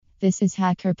This is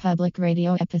Hacker Public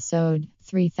Radio episode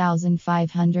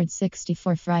 3560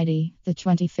 for Friday, the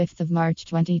 25th of March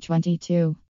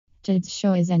 2022. Today's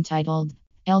show is entitled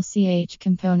LCH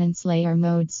Components Layer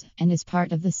Modes and is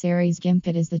part of the series GIMP.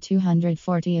 It is the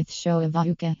 240th show of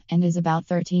AHUCA and is about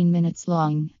 13 minutes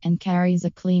long and carries a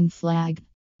clean flag.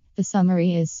 The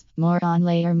summary is more on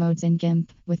layer modes in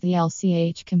GIMP with the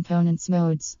LCH Components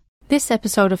modes. This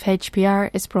episode of HPR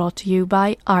is brought to you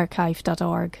by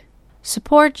archive.org.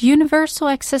 Support universal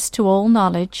access to all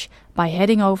knowledge by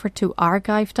heading over to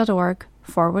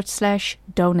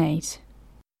archive.org/donate.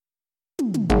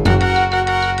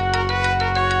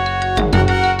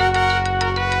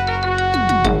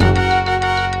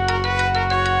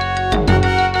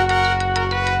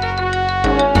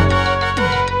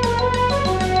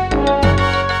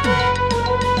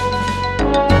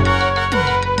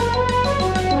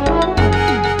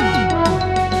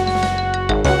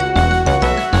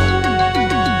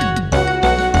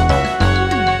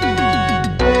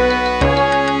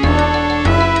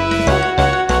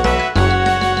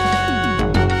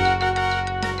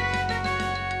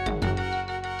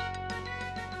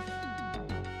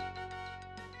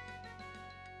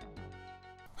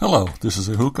 Hello, this is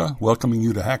AHUCA, welcoming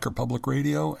you to Hacker Public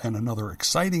Radio and another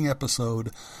exciting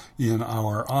episode in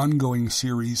our ongoing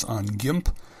series on GIMP.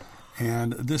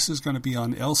 And this is going to be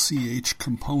on LCH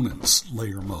components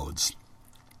layer modes.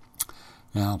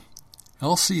 Now,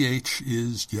 LCH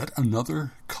is yet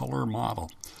another color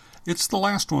model. It's the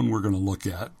last one we're going to look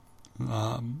at,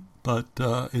 but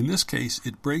in this case,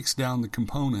 it breaks down the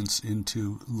components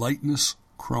into lightness,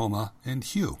 chroma, and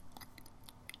hue.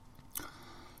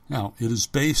 Now, it is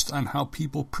based on how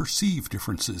people perceive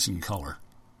differences in color.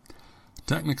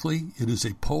 Technically, it is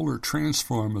a polar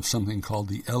transform of something called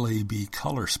the LAB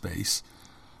color space,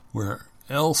 where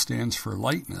L stands for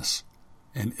lightness,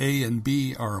 and A and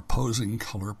B are opposing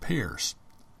color pairs.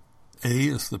 A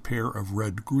is the pair of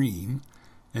red-green,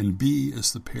 and B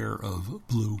is the pair of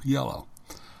blue-yellow.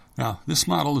 Now, this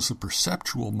model is a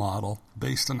perceptual model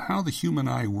based on how the human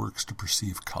eye works to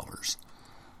perceive colors.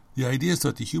 The idea is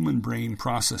that the human brain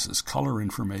processes color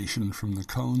information from the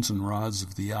cones and rods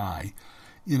of the eye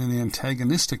in an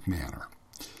antagonistic manner.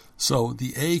 So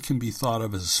the A can be thought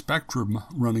of as a spectrum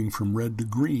running from red to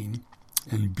green,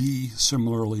 and B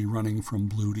similarly running from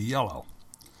blue to yellow.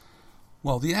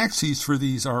 While the axes for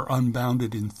these are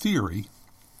unbounded in theory,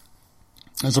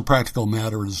 as a practical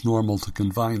matter it is normal to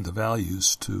confine the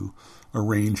values to a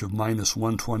range of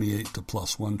 -128 to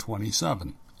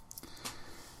 +127.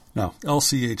 Now,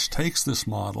 LCH takes this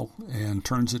model and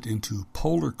turns it into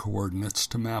polar coordinates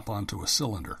to map onto a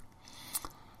cylinder.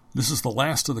 This is the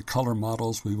last of the color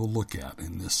models we will look at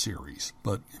in this series.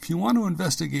 But if you want to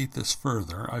investigate this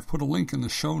further, I've put a link in the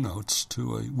show notes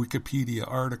to a Wikipedia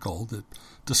article that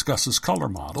discusses color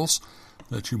models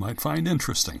that you might find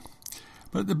interesting.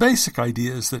 But the basic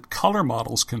idea is that color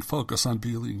models can focus on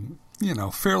being,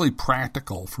 fairly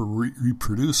practical for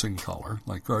reproducing color,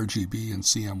 like RGB and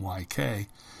CMYK,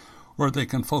 or they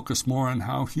can focus more on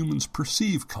how humans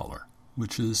perceive color,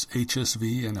 which is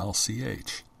HSV and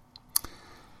LCH.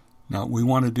 Now, what we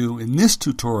want to do in this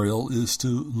tutorial is to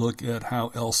look at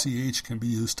how LCH can be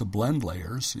used to blend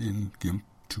layers in GIMP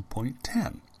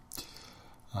 2.10.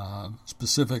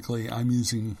 Specifically, I'm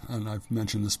using, and I've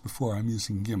mentioned this before, I'm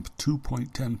using GIMP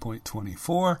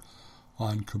 2.10.24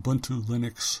 on Ubuntu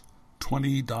Linux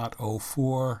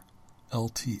 20.04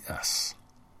 LTS.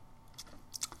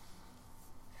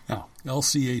 Now,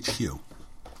 LCH hue.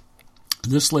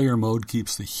 This layer mode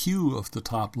keeps the hue of the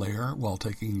top layer while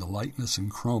taking the lightness and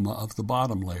chroma of the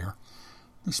bottom layer.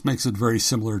 This makes it very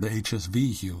similar to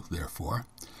HSV hue, therefore,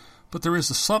 but there is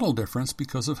a subtle difference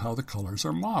because of how the colors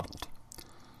are modeled.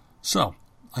 So,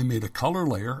 I made a color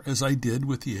layer as I did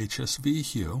with the HSV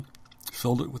hue,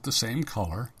 filled it with the same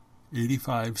color,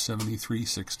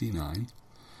 857369,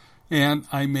 and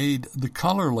I made the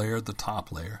color layer the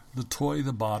top layer, the toy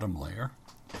the bottom layer,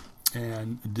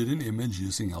 and did an image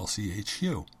using LCH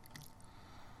hue.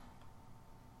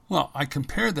 Well, I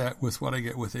compared that with what I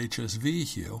get with HSV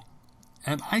hue,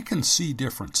 and I can see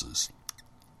differences.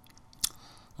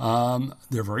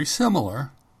 They're very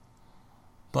similar,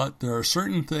 but there are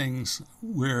certain things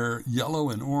where yellow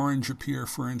and orange appear,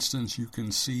 for instance. You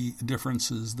can see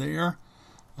differences there.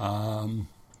 The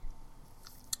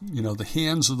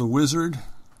hands of the wizard,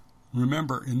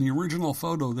 remember, in the original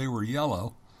photo they were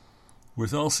yellow.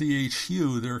 With LCH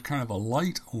hue, they're kind of a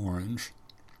light orange.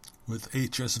 With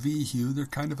HSV hue, they're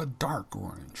kind of a dark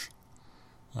orange.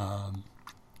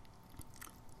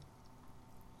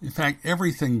 In fact,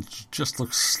 everything just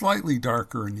looks slightly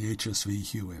darker in the HSV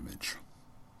hue image.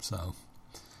 So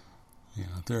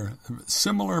They're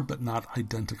similar but not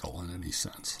identical in any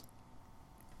sense.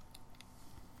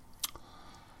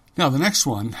 Now, the next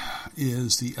one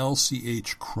is the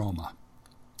LCH Chroma.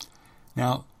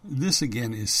 Now, this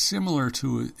again is similar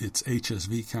to its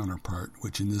HSV counterpart,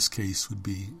 which in this case would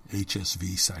be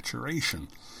HSV saturation.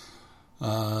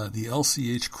 The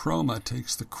LCH Chroma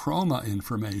takes the chroma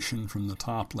information from the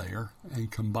top layer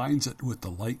and combines it with the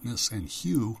lightness and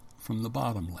hue from the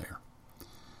bottom layer.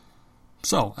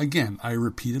 So, again, I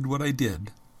repeated what I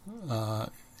did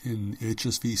in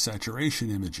HSV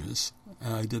saturation images.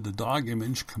 I did a dog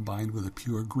image combined with a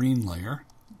pure green layer,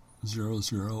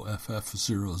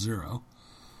 00FF00.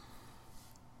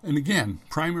 And again,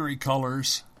 primary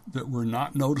colors that were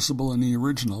not noticeable in the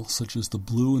original, such as the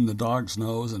blue in the dog's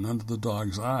nose and under the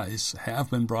dog's eyes,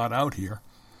 have been brought out here,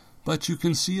 but you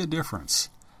can see a difference.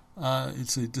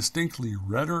 It's a distinctly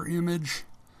redder image.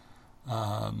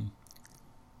 The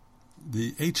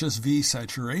HSV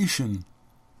saturation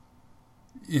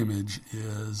image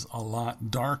is a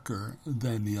lot darker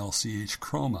than the LCH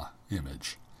Chroma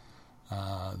image.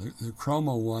 The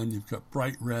Chroma one, you've got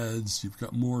bright reds, you've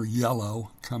got more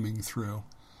yellow coming through.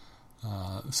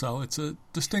 So it's a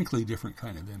distinctly different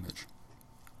kind of image.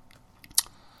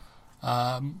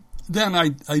 Then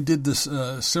I did this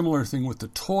similar thing with the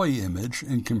toy image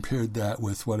and compared that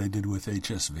with what I did with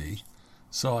HSV.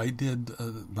 So I did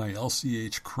my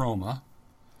LCH Chroma,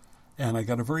 and I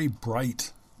got a very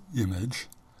bright image.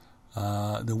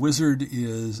 The wizard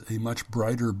is a much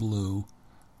brighter blue.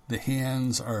 The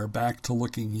hands are back to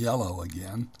looking yellow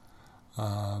again.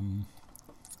 But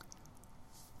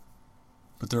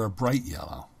they're a bright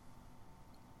yellow.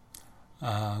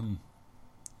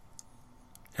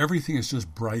 Everything is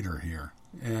just brighter here.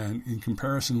 And in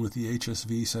comparison with the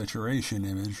HSV saturation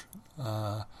image,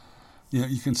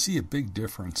 you can see a big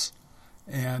difference.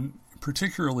 And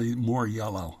particularly more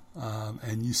yellow.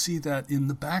 And you see that in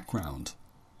the background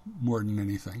more than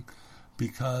anything,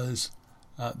 because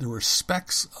there were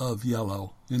specks of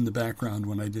yellow in the background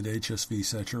when I did HSV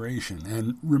saturation.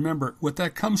 And remember, what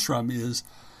that comes from is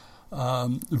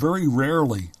very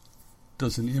rarely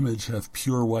does an image have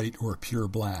pure white or pure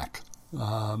black.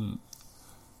 And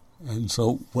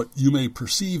so what you may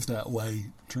perceive that way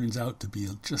turns out to be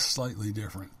just slightly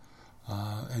different.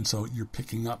 And so you're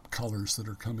picking up colors that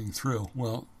are coming through.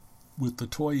 Well, with the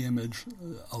toy image,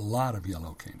 a lot of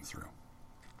yellow came through.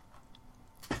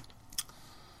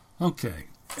 Okay,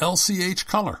 LCH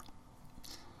color.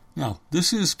 Now,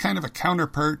 this is kind of a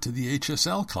counterpart to the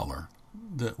HSL color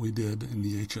that we did in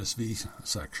the HSV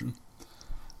section.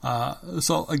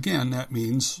 So again, that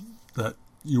means that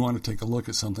you want to take a look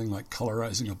at something like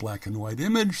colorizing a black and white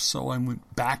image. So I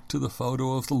went back to the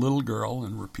photo of the little girl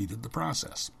and repeated the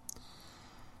process.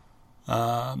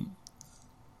 Well,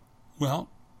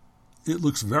 it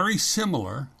looks very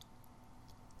similar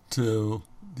to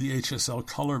the HSL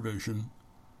color vision,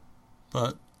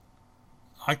 but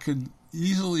I could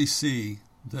easily see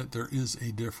that there is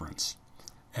a difference.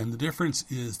 And the difference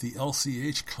is the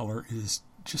LCH color is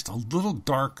just a little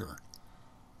darker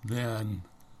than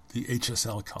the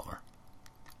HSL color.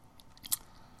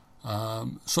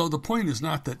 So the point is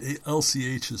not that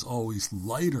LCH is always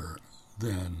lighter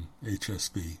than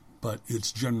HSV, but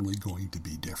it's generally going to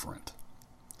be different.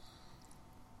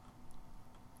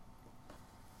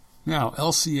 Now,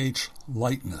 LCH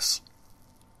lightness.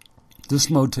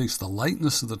 This mode takes the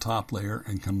lightness of the top layer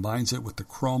and combines it with the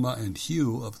chroma and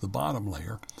hue of the bottom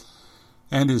layer,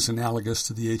 and is analogous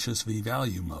to the HSV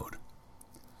value mode.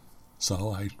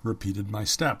 So I repeated my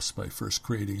steps by first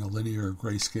creating a linear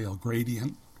grayscale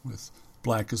gradient with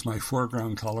black as my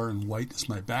foreground color and white as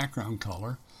my background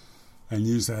color, and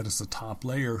use that as the top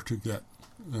layer to get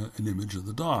an image of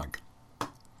the dog.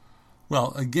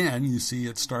 Well, again, you see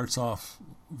it starts off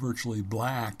virtually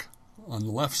black on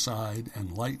the left side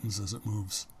and lightens as it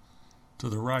moves to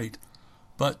the right,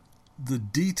 but the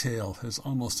detail has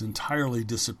almost entirely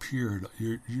disappeared.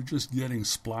 You're just getting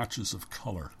splotches of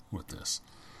color with this.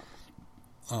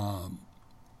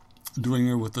 Doing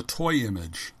it with the toy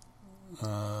image,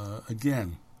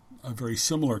 again, a very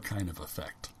similar kind of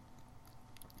effect.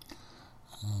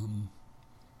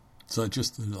 So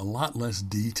just a lot less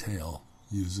detail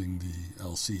using the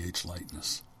LCH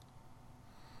lightness.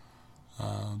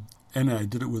 And I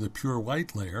did it with a pure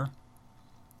white layer.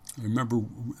 I remember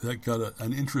that got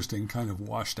an interesting kind of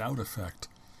washed out effect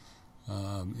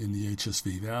in the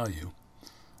HSV value.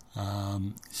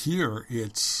 Here,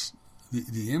 it's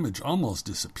the image almost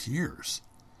disappears.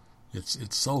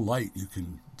 It's so light you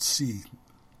can see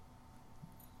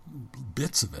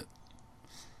bits of it.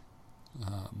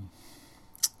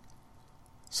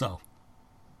 So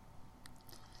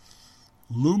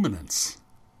luminance.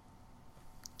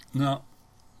 Now,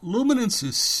 luminance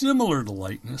is similar to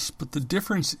lightness, but the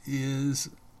difference is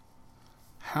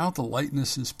how the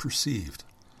lightness is perceived.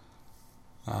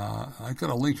 I've got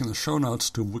a link in the show notes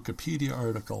to a Wikipedia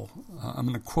article. I'm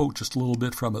going to quote just a little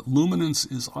bit from it. Luminance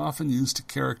is often used to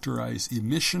characterize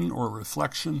emission or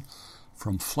reflection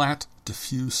from flat,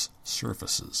 diffuse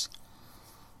surfaces.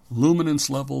 Luminance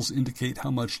levels indicate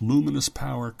how much luminous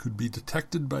power could be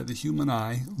detected by the human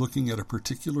eye looking at a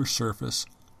particular surface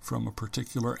from a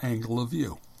particular angle of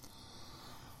view.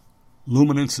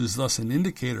 Luminance is thus an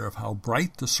indicator of how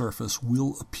bright the surface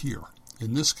will appear.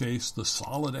 In this case, the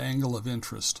solid angle of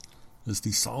interest is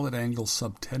the solid angle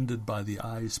subtended by the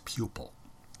eye's pupil.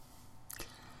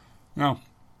 Now,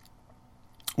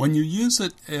 when you use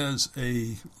it as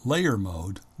a layer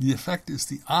mode, the effect is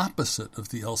the opposite of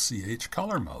the LCH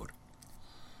color mode,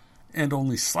 and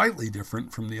only slightly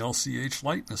different from the LCH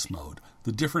lightness mode,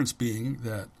 the difference being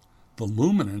that the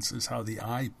luminance is how the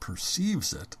eye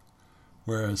perceives it,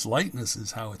 whereas lightness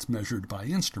is how it's measured by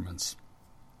instruments.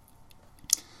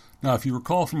 Now, if you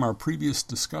recall from our previous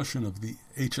discussion of the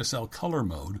HSL color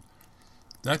mode,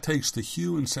 that takes the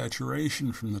hue and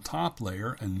saturation from the top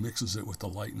layer and mixes it with the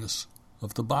lightness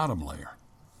of the bottom layer.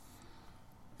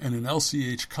 And in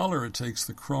LCH color, it takes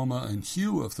the chroma and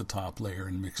hue of the top layer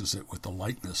and mixes it with the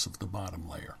lightness of the bottom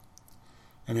layer.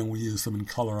 And then we use them in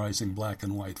colorizing black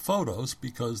and white photos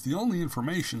because the only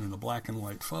information in a black and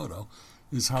white photo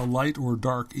is how light or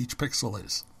dark each pixel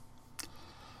is.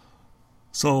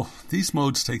 So these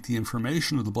modes take the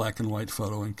information of the black and white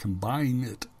photo and combine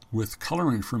it with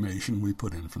color information we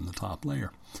put in from the top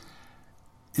layer.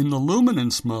 In the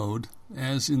luminance mode,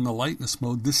 as in the lightness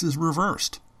mode, this is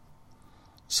reversed.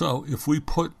 So if we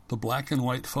put the black and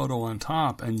white photo on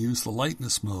top and use the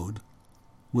lightness mode,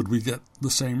 would we get the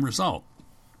same result?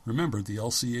 Remember, the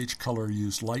LCH color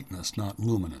used lightness, not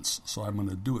luminance. So I'm going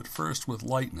to do it first with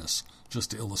lightness,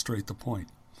 just to illustrate the point.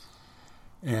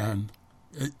 And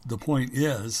the point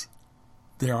is,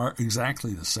 they are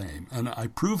exactly the same. And I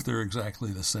proved they're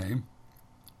exactly the same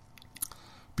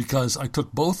because I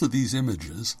took both of these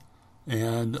images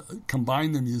and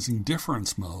combined them using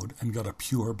difference mode and got a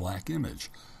pure black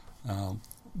image.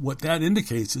 What that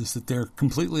indicates is that they're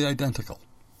completely identical.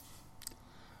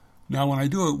 Now, when I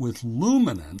do it with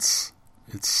luminance,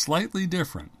 it's slightly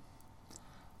different.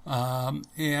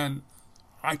 And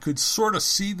I could sort of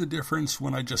see the difference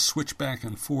when I just switched back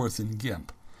and forth in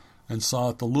GIMP and saw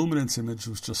that the luminance image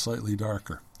was just slightly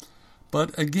darker.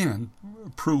 But again,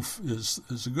 proof is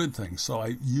a good thing. So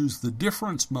I used the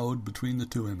difference mode between the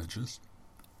two images.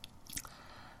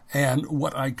 And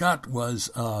what I got was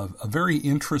a very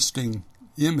interesting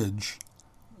image.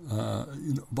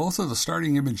 Both of the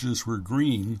starting images were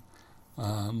green,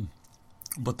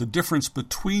 but the difference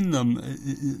between them,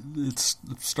 it's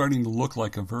starting to look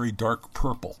like a very dark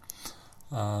purple.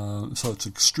 So it's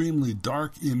an extremely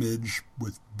dark image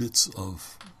with bits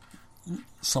of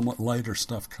somewhat lighter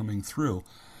stuff coming through.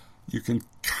 You can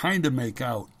kind of make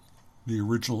out the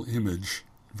original image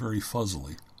very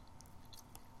fuzzily.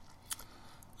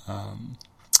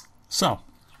 So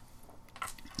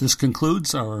this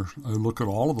concludes our look at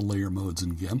all of the layer modes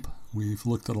in GIMP. We've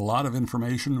looked at a lot of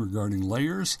information regarding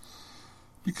layers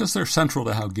because they're central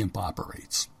to how GIMP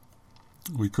operates.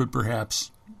 We could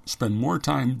perhaps spend more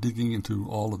time digging into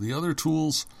all of the other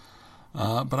tools,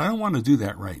 but I don't want to do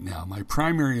that right now. My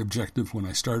primary objective when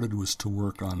I started was to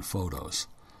work on photos.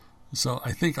 So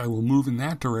I think I will move in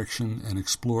that direction and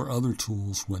explore other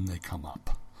tools when they come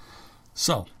up.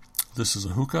 So this is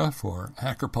Ahuka for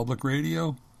Hacker Public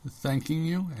Radio, thanking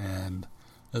you and,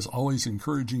 as always,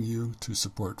 encouraging you to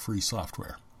support free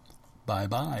software.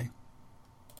 Bye-bye.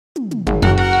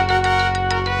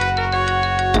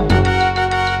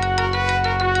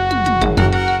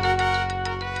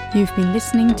 You've been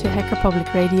listening to Hacker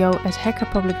Public Radio at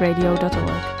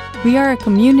hackerpublicradio.org. We are a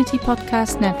community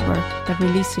podcast network that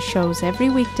releases shows every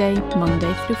weekday,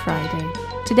 Monday through Friday.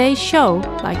 Today's show,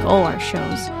 like all our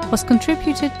shows, was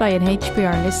contributed by an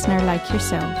HPR listener like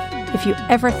yourself. If you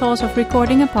ever thought of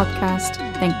recording a podcast,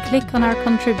 then click on our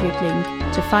contribute link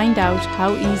to find out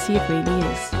how easy it really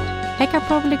is. Hacker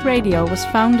Public Radio was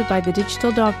founded by the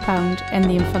Digital Dog Pound and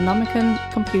the Infonomicon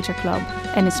Computer Club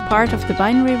and is part of the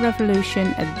binary revolution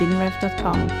at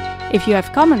binrev.com. If you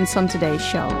have comments on today's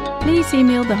show, please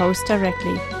email the host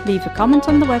directly, leave a comment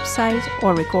on the website,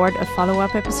 or record a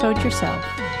follow-up episode yourself.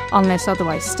 Unless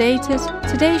otherwise stated,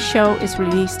 today's show is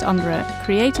released under a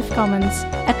Creative Commons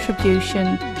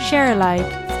Attribution Share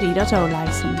Alike 3.0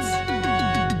 license.